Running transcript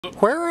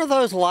Where are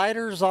those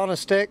lighters on a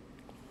stick?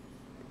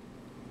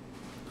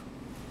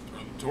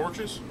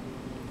 Torches?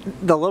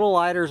 The little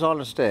lighters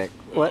on a stick.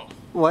 Oh.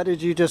 What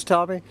did you just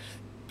tell me?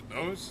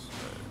 Those?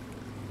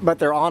 But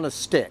they're on a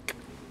stick.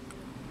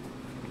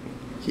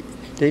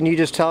 Didn't you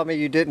just tell me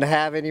you didn't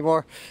have any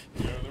more?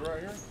 Yeah, they're right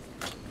here.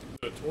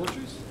 The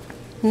torches?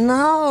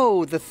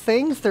 No, the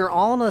things, they're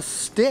on a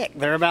stick.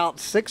 They're about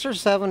 6 or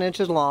 7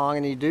 inches long,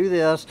 and you do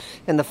this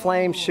and the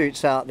flame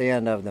shoots out the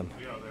end of them.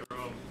 Yeah, they're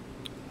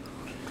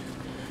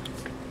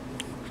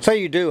So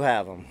you do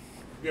have them.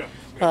 yeah.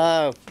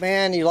 Oh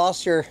man, you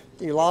lost your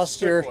Stick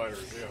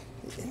lighters, yeah.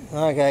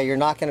 Okay, you're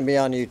not going to be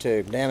on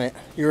YouTube. Damn it.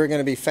 You were going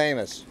to be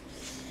famous.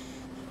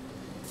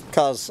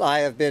 Because I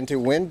have been to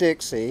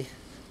Winn-Dixie,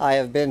 I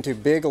have been to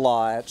Big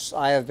Lots,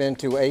 I have been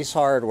to Ace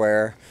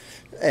Hardware,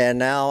 and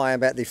now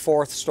I'm at the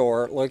 4th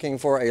store looking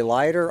for a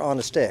lighter on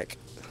a stick.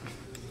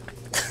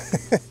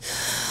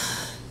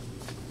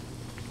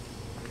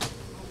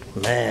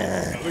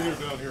 Man. I think they're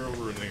down here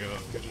over in the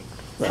kitchen.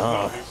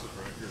 Oh. This is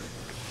right here.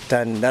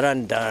 Dun dun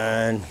dun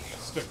dun.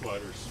 Stick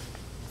lighters.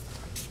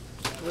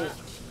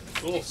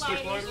 Little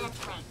stick lighters? Up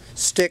front.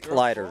 Stick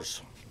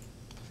lighters.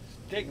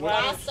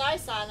 Last I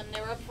saw them,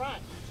 they were up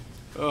front.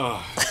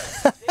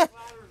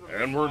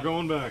 And we're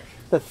going back.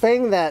 The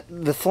thing that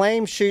the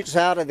flame shoots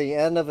out of the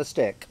end of a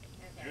stick.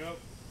 Yep.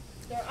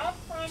 They're up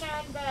front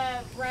on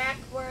the rack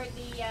where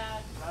the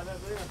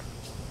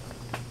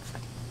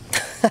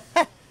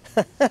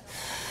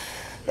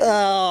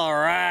All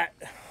right.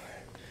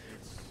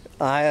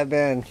 I have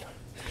been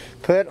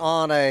put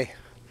on a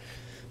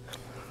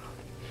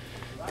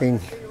thing.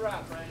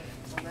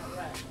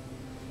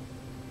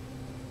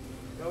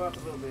 Go up a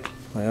little bit.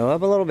 Well,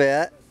 up a little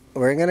bit.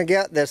 We're gonna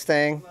get this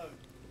thing.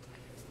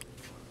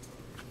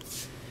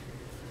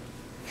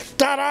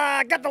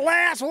 Ta-da! Got the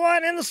last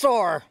one in the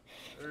store.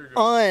 There you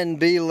go.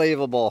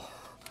 Unbelievable.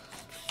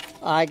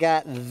 I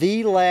got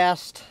the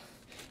last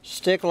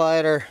stick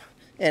lighter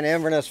in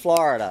Inverness,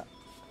 Florida.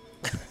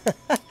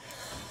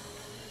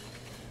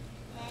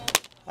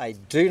 I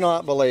do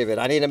not believe it.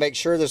 I need to make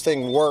sure this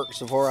thing works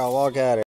before I walk out of here.